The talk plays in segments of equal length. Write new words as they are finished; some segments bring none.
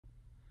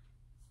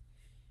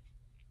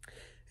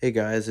Hey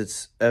guys,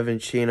 it's Evan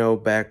Chino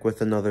back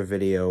with another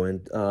video,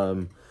 and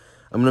I'm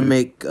gonna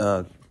make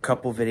a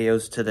couple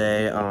videos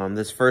today.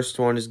 This first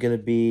one is gonna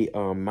be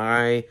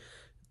my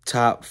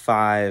top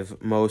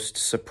 5 most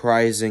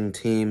surprising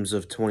teams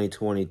of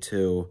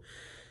 2022,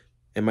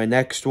 and my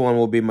next one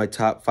will be my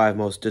top 5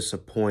 most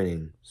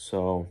disappointing.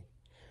 So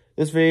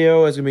this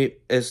video is gonna be,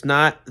 it's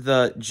not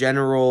the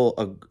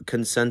general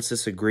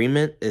consensus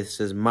agreement.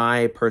 This is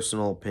my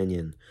personal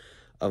opinion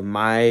of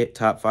my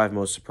top 5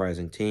 most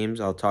surprising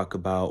teams. I'll talk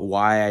about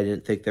why I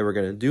didn't think they were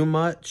going to do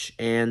much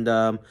and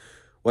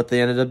what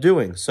they ended up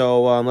doing.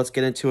 So let's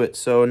get into it.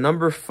 So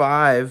number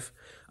 5,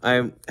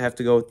 I have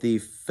to go with the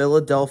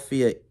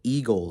Philadelphia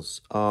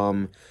Eagles.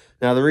 Now,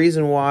 the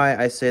reason why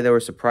I say they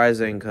were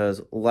surprising,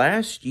 because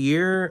last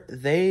year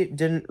they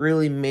didn't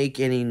really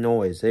make any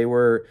noise. They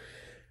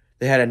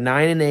had a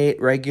 9-8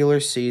 regular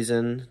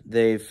season.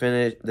 They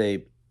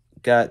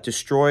got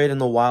destroyed in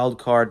the wild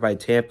card by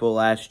Tampa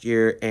last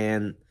year,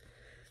 and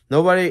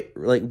nobody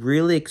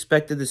really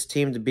expected this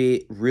team to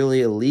be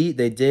really elite.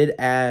 They did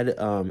add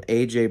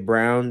A.J.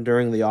 Brown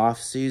during the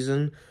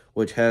offseason,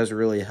 which has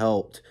really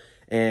helped.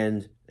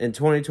 And in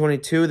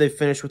 2022, they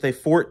finished with a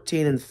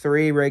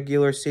 14-3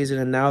 regular season,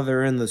 and now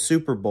they're in the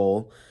Super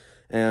Bowl,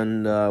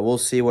 and we'll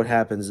see what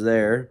happens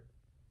there.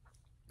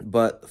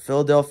 But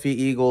Philadelphia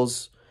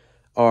Eagles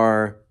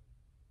are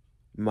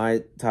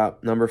my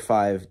top number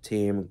 5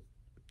 team.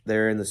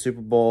 They're in the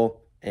Super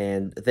Bowl,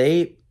 and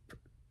they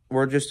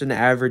were just an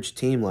average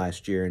team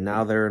last year, and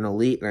now they're an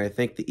elite, and I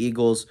think the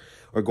Eagles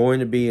are going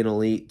to be an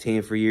elite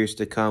team for years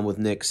to come with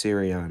Nick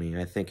Sirianni.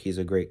 I think he's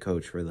a great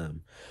coach for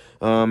them.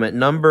 At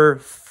number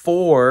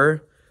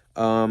 4,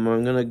 I'm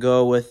going to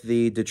go with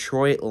the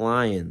Detroit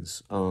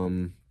Lions.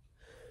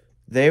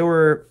 They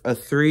were a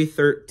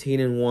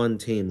 3-13-1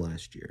 team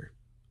last year.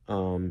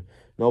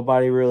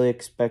 Nobody really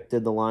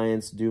expected the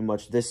Lions to do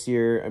much this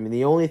year. I mean,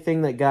 the only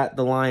thing that got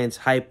the Lions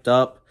hyped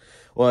up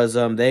was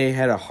they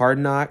had a Hard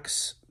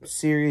Knocks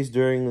series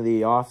during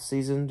the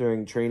offseason,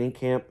 during training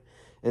camp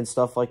and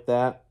stuff like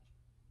that.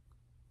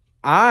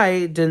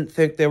 I didn't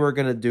think they were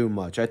going to do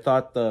much. I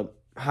thought the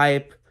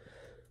hype,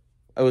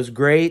 it was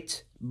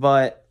great,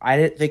 but I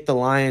didn't think the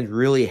Lions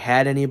really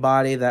had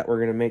anybody that were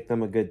going to make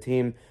them a good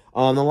team.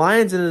 The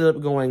Lions ended up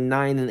going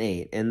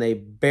 9-8, and they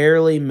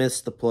barely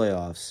missed the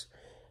playoffs.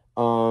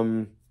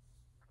 The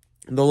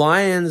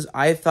Lions,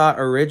 I thought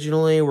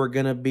originally were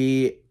going to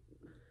be,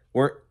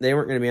 they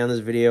weren't going to be on this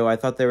video. I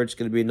thought they were just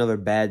going to be another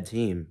bad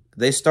team.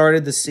 They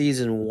started the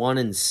season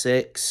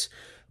 1-6,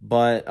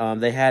 but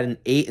they had an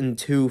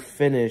 8-2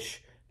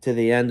 finish to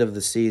the end of the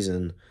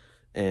season,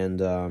 and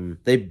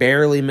they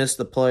barely missed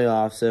the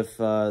playoffs. If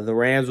the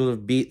Rams would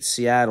have beat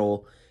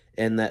Seattle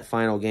in that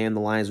final game,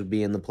 the Lions would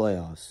be in the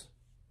playoffs.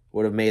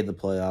 Would have made the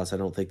playoffs. I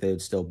don't think they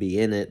would still be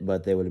in it,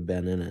 but they would have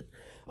been in it.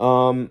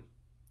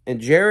 And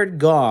Jared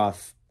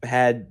Goff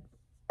had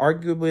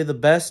arguably the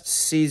best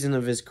season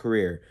of his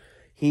career.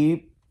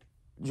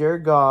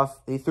 Jared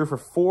Goff, he threw for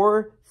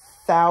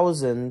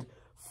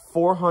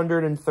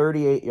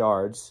 4,438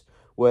 yards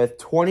with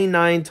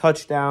 29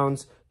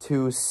 touchdowns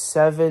to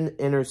 7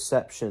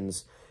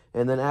 interceptions.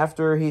 And then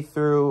after he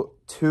threw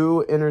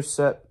after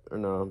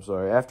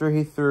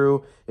he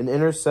threw an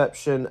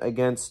interception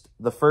against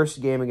the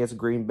first game against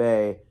Green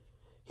Bay,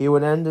 he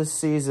would end his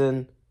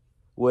season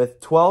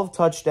with 12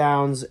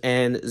 touchdowns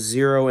and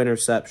 0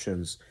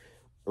 interceptions.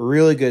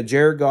 Really good.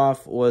 Jared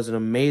Goff was an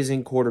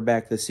amazing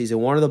quarterback this season.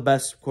 One of the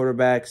best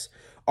quarterbacks.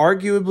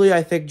 Arguably,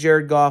 I think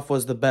Jared Goff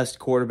was the best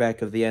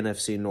quarterback of the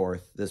NFC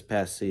North this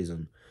past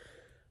season.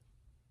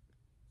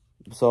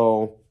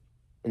 So,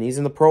 and he's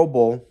in the Pro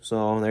Bowl.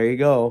 So, there you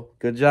go.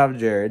 Good job,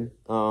 Jared.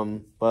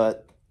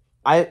 But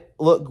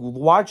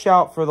watch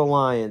out for the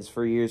Lions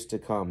for years to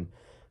come.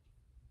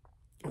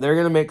 They're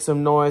going to make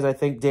some noise. I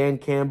think Dan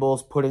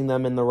Campbell's putting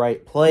them in the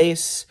right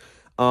place.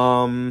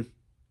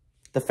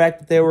 The fact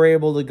that they were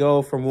able to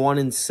go from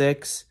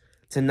 1-6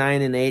 to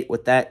 9-8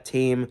 with that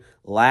team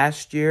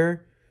last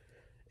year,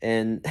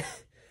 and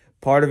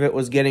part of it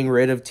was getting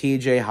rid of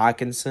T.J.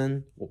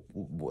 Hawkinson,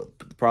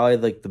 probably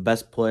like the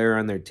best player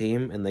on their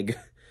team, and they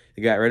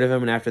got rid of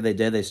him. And after they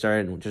did, they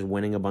started just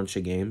winning a bunch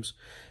of games.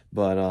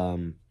 But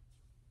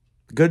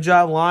good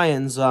job,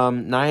 Lions.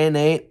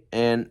 9-8,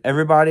 and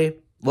everybody,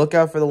 look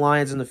out for the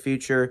Lions in the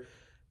future.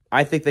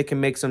 I think they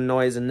can make some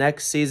noise. And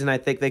next season, I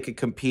think they could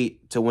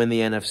compete to win the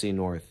NFC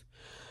North.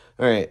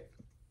 All right,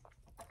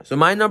 so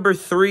my number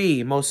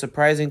 3 most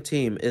surprising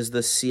team is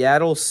the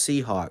Seattle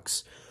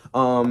Seahawks.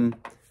 A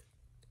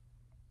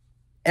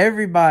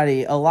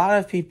lot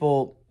of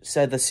people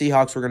said the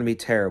Seahawks were going to be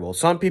terrible.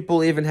 Some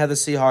people even had the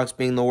Seahawks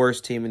being the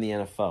worst team in the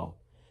NFL.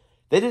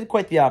 They did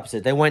quite the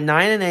opposite. They went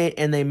 9-8,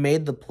 and they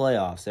made the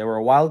playoffs. They were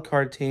a wild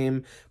card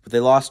team, but they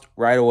lost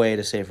right away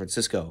to San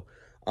Francisco.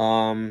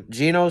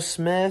 Geno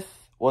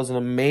Smith was an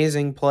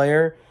amazing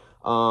player.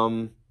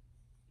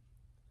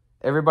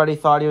 Everybody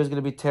thought he was going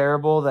to be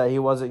terrible, that he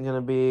wasn't going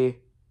to be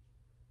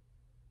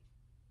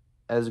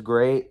as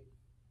great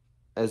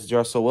as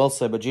Russell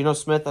Wilson, but Geno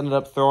Smith ended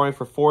up throwing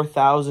for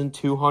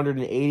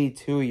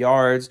 4,282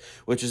 yards,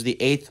 which is the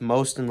 8th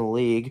most in the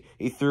league.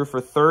 He threw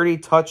for 30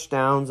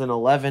 touchdowns and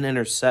 11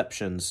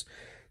 interceptions.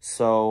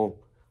 So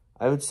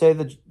I would say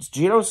that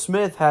Geno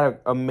Smith had an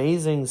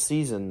amazing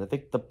season. I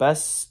think the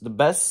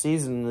best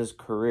season in his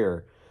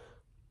career.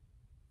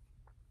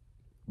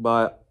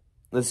 But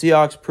the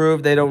Seahawks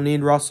proved they don't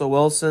need Russell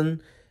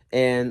Wilson.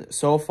 And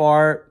so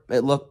far,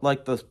 it looked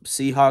like the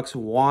Seahawks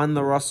won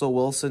the Russell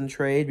Wilson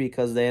trade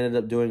because they ended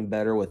up doing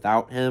better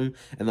without him,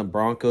 and the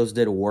Broncos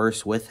did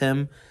worse with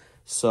him.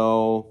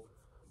 So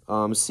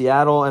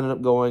Seattle ended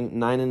up going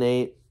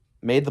 9-8,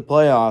 made the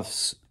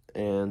playoffs,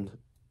 and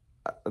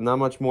not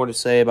much more to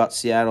say about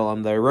Seattle.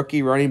 Their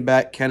rookie running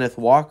back, Kenneth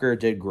Walker,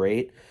 did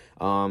great.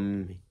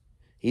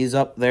 He's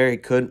up there. He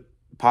could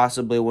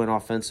possibly win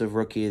Offensive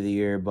Rookie of the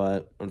Year,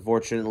 but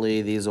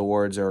unfortunately, these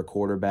awards are a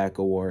quarterback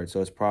award, so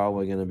it's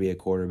probably going to be a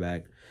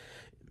quarterback.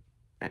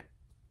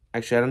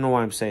 Actually, I don't know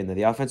why I'm saying that.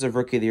 The Offensive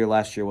Rookie of the Year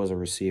last year was a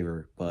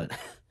receiver, but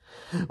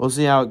we'll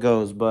see how it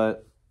goes,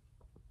 but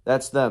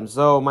that's them.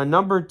 So my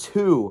number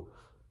 2,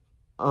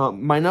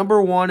 my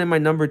number 1 and my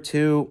number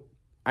 2,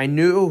 I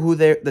knew who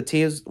the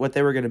teams, what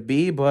they were going to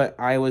be, but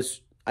I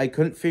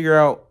couldn't figure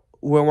out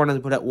who I wanted to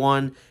put at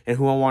 1 and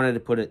who I wanted to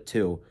put at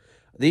 2.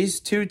 These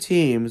two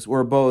teams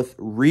were both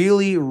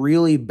really,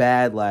 really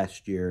bad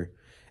last year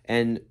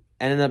and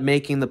ended up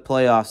making the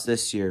playoffs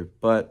this year.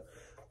 But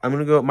I'm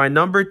going to go, my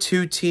number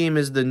 2 team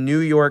is the New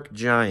York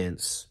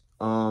Giants.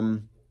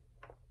 New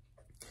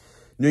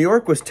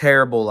York was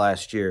terrible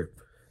last year.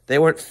 They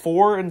went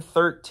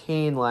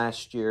 4-13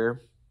 last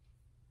year.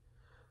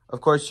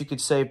 Of course, you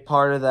could say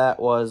part of that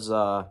was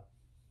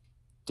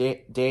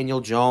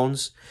Daniel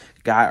Jones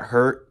got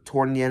hurt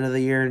toward the end of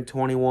the year in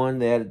 21.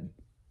 They had to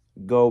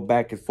go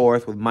back and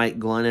forth with Mike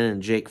Glennon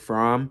and Jake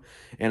Fromm.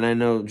 And I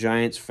know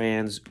Giants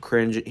fans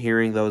cringe at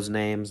hearing those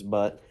names,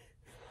 but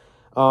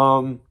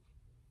the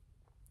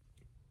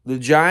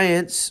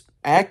Giants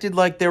acted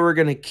like they were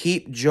going to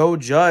keep Joe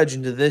Judge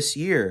into this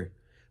year.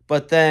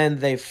 But then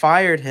they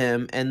fired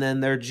him, and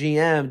then their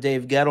GM,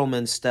 Dave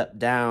Gettleman, stepped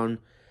down.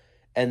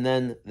 And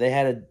then they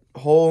had a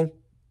whole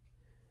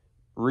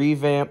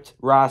revamped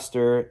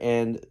roster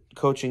and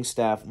coaching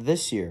staff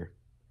this year.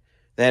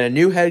 They had a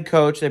new head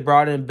coach. They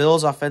brought in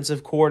Bills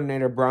offensive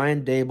coordinator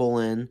Brian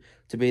Daboll in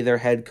to be their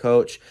head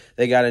coach.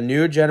 They got a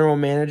new general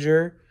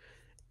manager.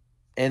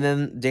 And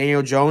then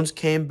Daniel Jones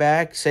came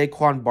back.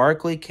 Saquon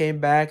Barkley came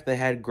back. They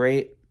had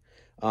great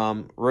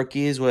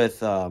rookies with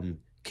Kayvon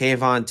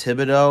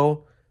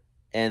Thibodeau.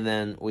 And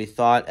then we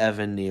thought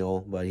Evan Neal,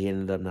 but he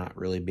ended up not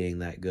really being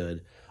that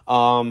good.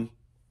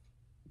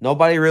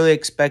 Nobody really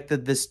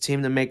expected this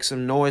team to make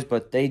some noise,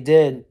 but they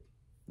did.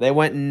 They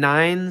went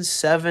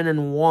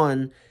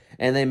 9-7-1,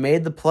 and they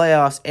made the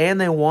playoffs,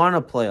 and they won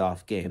a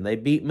playoff game. They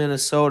beat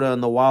Minnesota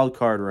in the wild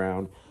card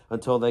round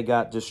until they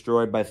got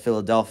destroyed by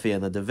Philadelphia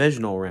in the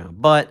divisional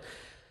round. But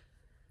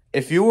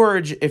if you're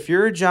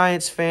a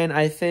Giants fan,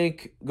 I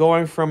think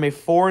going from a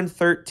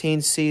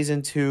 4-13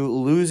 season to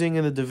losing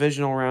in the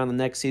divisional round the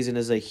next season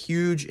is a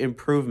huge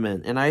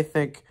improvement. And I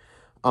think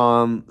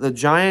the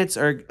Giants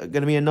are going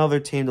to be another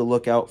team to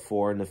look out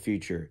for in the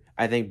future.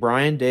 I think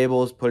Brian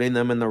Daboll is putting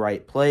them in the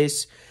right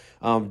place.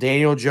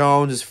 Daniel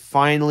Jones is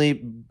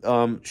finally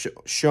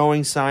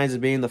showing signs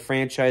of being the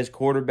franchise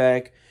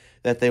quarterback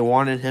that they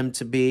wanted him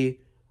to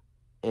be.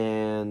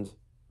 And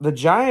the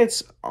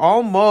Giants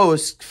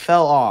almost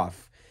fell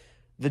off.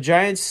 The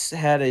Giants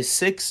had a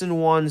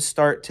 6-1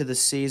 start to the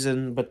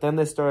season, but then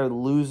they started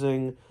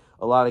losing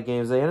a lot of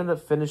games. They ended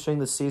up finishing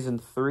the season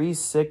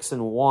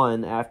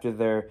 3-6-1 after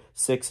their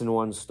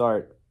 6-1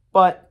 start.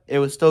 But it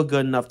was still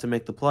good enough to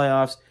make the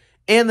playoffs,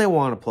 and they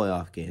won a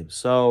playoff game.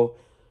 So,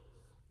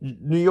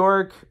 New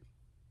York,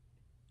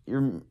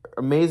 your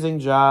amazing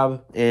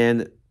job,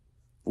 and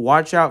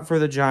watch out for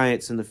the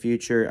Giants in the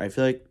future. I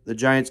feel like the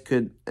Giants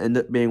could end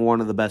up being one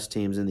of the best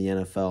teams in the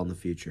NFL in the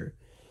future.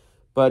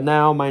 But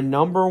now, my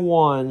number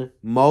 1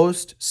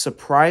 most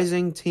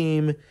surprising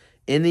team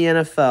in the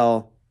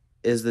NFL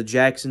is the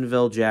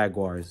Jacksonville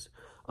Jaguars.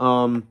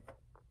 The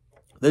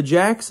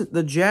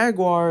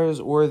Jaguars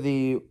were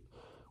the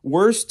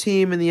worst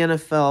team in the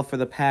NFL for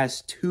the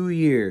past 2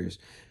 years.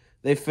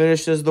 They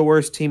finished as the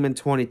worst team in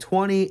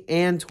 2020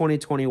 and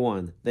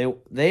 2021.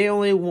 They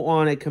only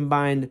won a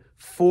combined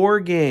 4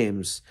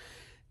 games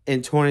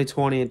in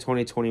 2020 and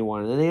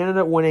 2021. And they ended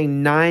up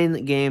winning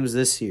 9 games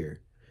this year.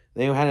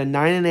 They had a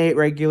 9-8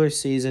 regular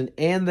season,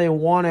 and they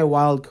won a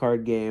wild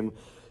card game.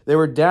 They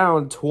were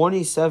down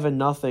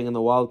 27-0 in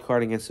the wild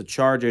card against the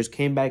Chargers,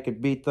 came back and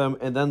beat them,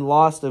 and then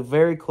lost a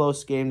very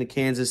close game to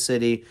Kansas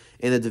City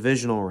in the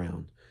divisional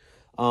round.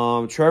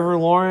 Trevor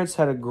Lawrence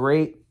had a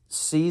great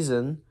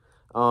season.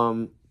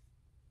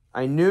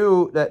 I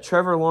knew that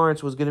Trevor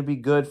Lawrence was going to be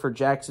good for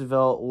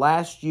Jacksonville.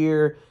 Last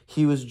year,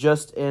 he was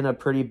just in a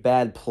pretty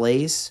bad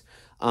place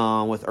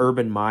with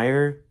Urban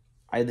Meyer.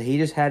 He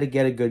just had to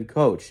get a good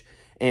coach.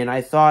 And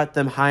I thought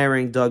them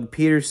hiring Doug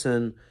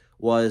Peterson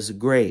was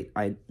great.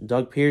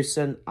 Doug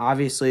Peterson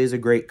obviously is a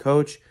great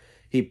coach.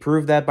 He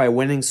proved that by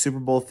winning Super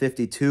Bowl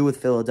 52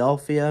 with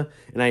Philadelphia,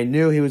 and I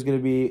knew he was going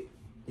to be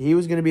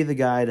the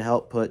guy to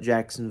help put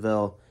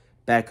Jacksonville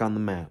back on the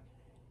map.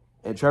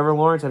 And Trevor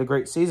Lawrence had a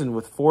great season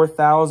with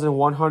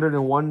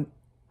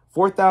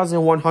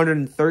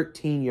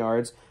 4,113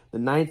 yards, the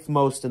 9th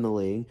most in the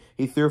league.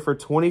 He threw for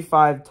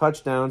 25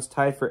 touchdowns,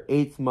 tied for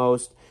 8th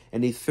most,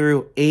 and he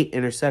threw 8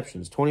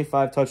 interceptions.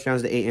 25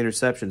 touchdowns to 8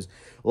 interceptions.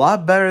 A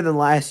lot better than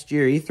last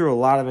year. He threw a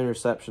lot of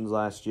interceptions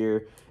last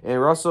year.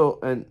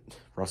 And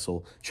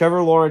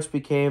Trevor Lawrence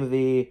became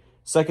the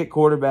second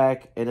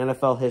quarterback in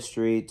NFL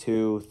history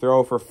to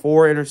throw for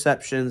 4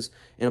 interceptions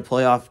in a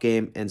playoff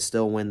game and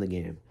still win the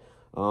game.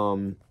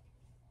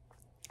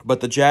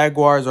 But the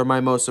Jaguars are my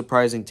most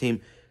surprising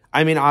team.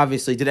 I mean,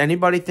 obviously, did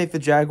anybody think the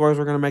Jaguars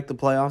were going to make the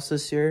playoffs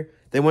this year?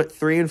 They went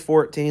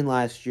 3-14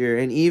 last year,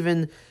 and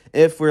even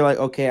if we're like,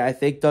 okay, I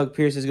think Doug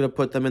Pearson is going to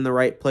put them in the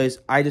right place,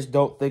 I just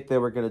don't think they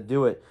were going to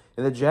do it.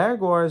 And the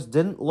Jaguars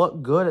didn't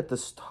look good at the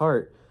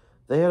start.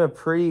 They had a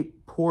pretty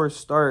poor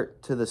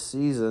start to the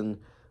season.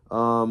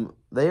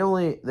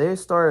 They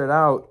started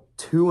out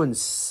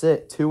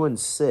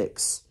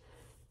 2-6,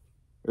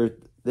 or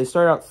they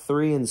started out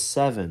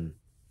 3-7.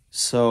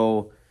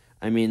 So,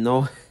 I mean,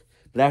 no.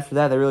 But after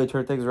that, they really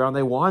turned things around.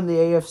 They won the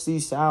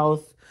AFC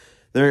South.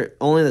 They're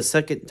only the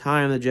second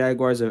time the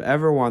Jaguars have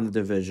ever won the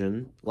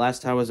division.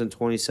 Last time was in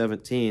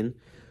 2017.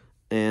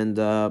 And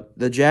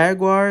the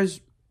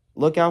Jaguars,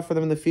 look out for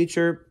them in the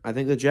future. I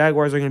think the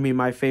Jaguars are going to be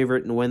my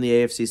favorite and win the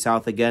AFC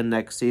South again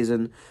next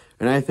season.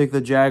 And I think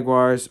the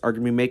Jaguars are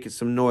going to be making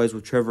some noise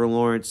with Trevor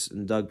Lawrence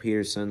and Doug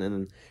Pearson.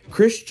 And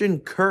Christian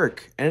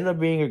Kirk ended up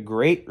being a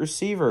great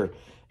receiver.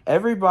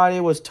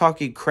 Everybody was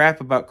talking crap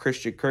about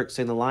Christian Kirk,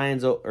 saying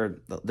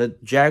the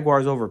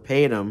Jaguars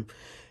overpaid him,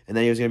 and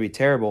then he was going to be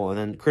terrible. And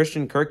then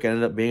Christian Kirk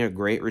ended up being a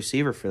great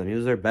receiver for them. He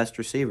was their best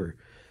receiver.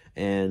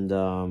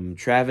 And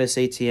Travis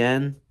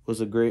Etienne was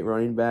a great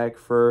running back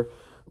for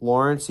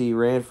Lawrence. He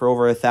ran for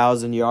over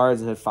 1,000 yards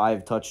and had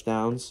 5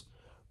 touchdowns.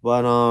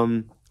 But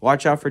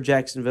watch out for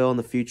Jacksonville in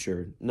the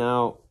future.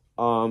 Now,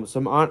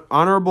 some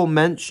honorable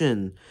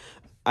mention.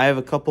 I have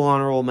a couple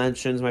honorable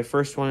mentions. My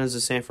first one is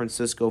the San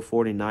Francisco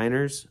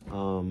 49ers.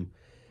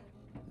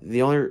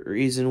 The only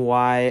reason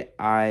why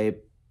I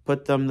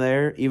put them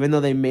there, even though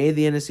they made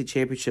the NFC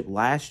Championship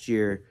last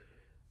year,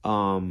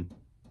 I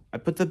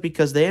put them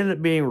because they ended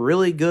up being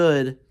really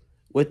good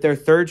with their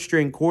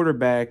third-string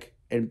quarterback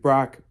and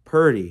Brock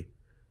Purdy.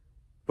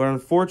 But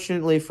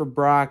unfortunately for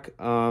Brock,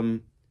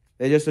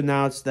 they just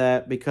announced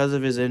that because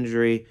of his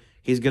injury,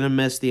 he's going to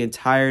miss the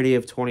entirety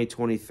of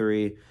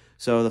 2023.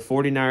 So the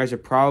 49ers are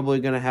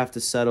probably going to have to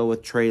settle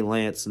with Trey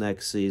Lance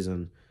next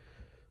season.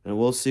 And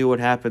we'll see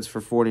what happens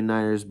for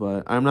 49ers,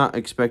 but I'm not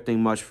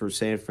expecting much for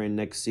San Fran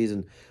next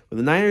season. But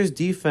the Niners'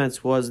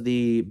 defense was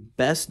the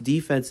best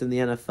defense in the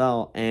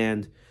NFL,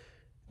 and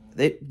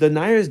the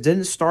Niners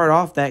didn't start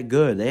off that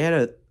good.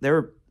 They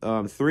were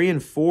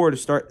 3-4 to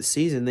start the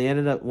season. They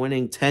ended up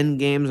winning 10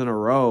 games in a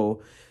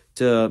row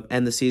to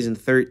end the season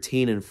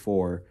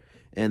 13-4.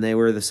 And they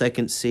were the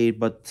second seed.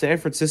 But San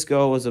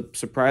Francisco was a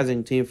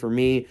surprising team for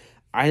me.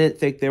 I didn't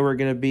think they were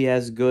going to be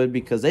as good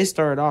because they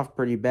started off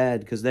pretty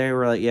bad because they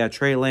were like, yeah,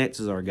 Trey Lance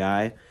is our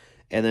guy.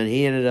 And then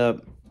he ended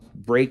up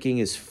breaking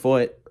his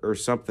foot or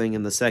something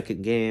in the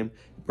second game,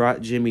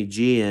 brought Jimmy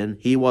G in.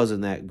 He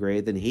wasn't that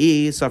great. Then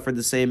he suffered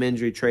the same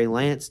injury Trey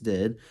Lance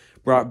did,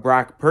 brought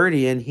Brock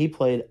Purdy in. He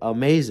played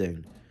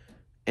amazing.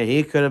 And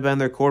he could have been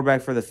their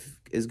quarterback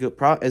is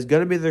going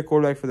to be their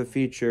quarterback for the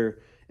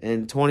future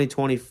in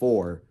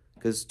 2024.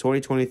 Because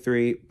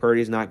 2023,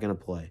 Purdy's not going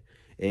to play.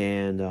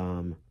 And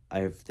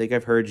I think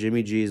I've heard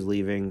Jimmy G is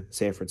leaving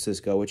San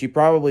Francisco, which he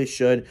probably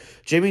should.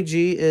 Jimmy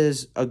G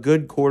is a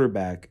good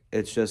quarterback.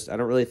 It's just I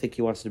don't really think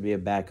he wants to be a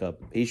backup.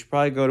 He should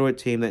probably go to a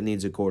team that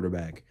needs a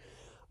quarterback.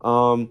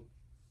 My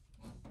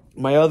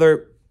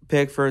other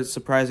pick for a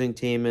surprising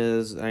team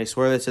is, and I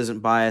swear this isn't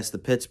biased, the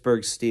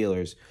Pittsburgh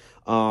Steelers.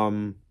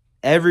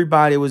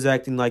 Everybody was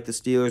acting like the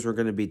Steelers were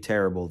going to be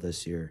terrible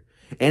this year.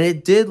 And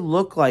it did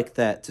look like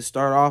that to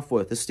start off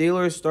with. The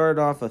Steelers started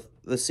off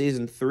the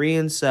season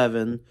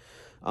 3-7,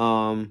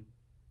 and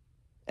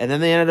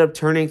then they ended up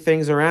turning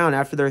things around.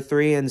 After their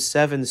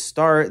 3-7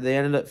 start, they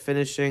ended up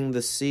finishing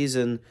the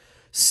season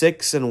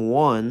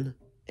 6-1,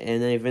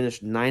 and they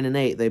finished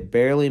 9-8. They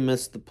barely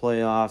missed the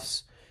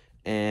playoffs,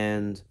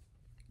 and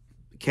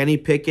Kenny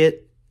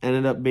Pickett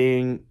ended up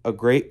being a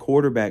great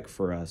quarterback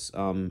for us.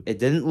 It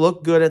didn't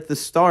look good at the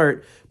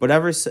start, but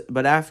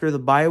after the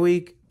bye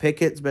week,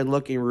 Pickett's been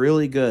looking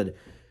really good.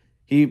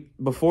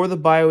 Before the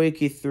bye week,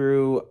 he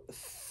threw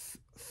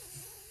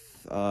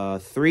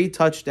 3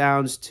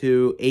 touchdowns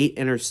to 8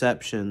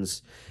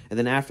 interceptions, and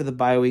then after the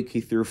bye week,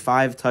 he threw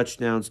 5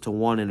 touchdowns to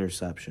 1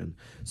 interception.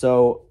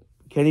 So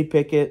Kenny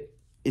Pickett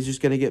is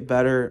just going to get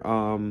better.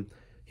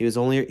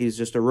 He's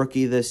just a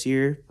rookie this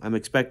year. I'm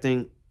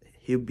expecting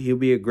he'll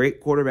be a great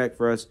quarterback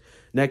for us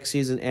next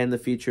season and the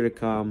future to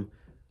come.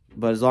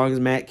 But as long as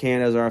Matt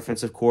Canada is our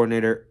offensive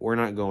coordinator, we're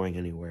not going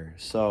anywhere.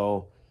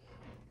 So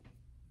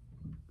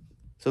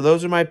So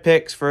those are my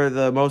picks for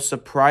the most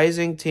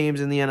surprising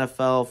teams in the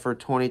NFL for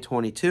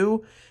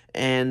 2022.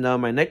 And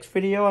my next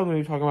video, I'm going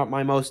to be talking about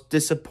my most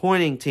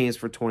disappointing teams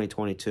for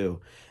 2022.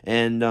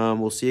 And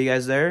we'll see you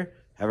guys there.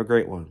 Have a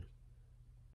great one.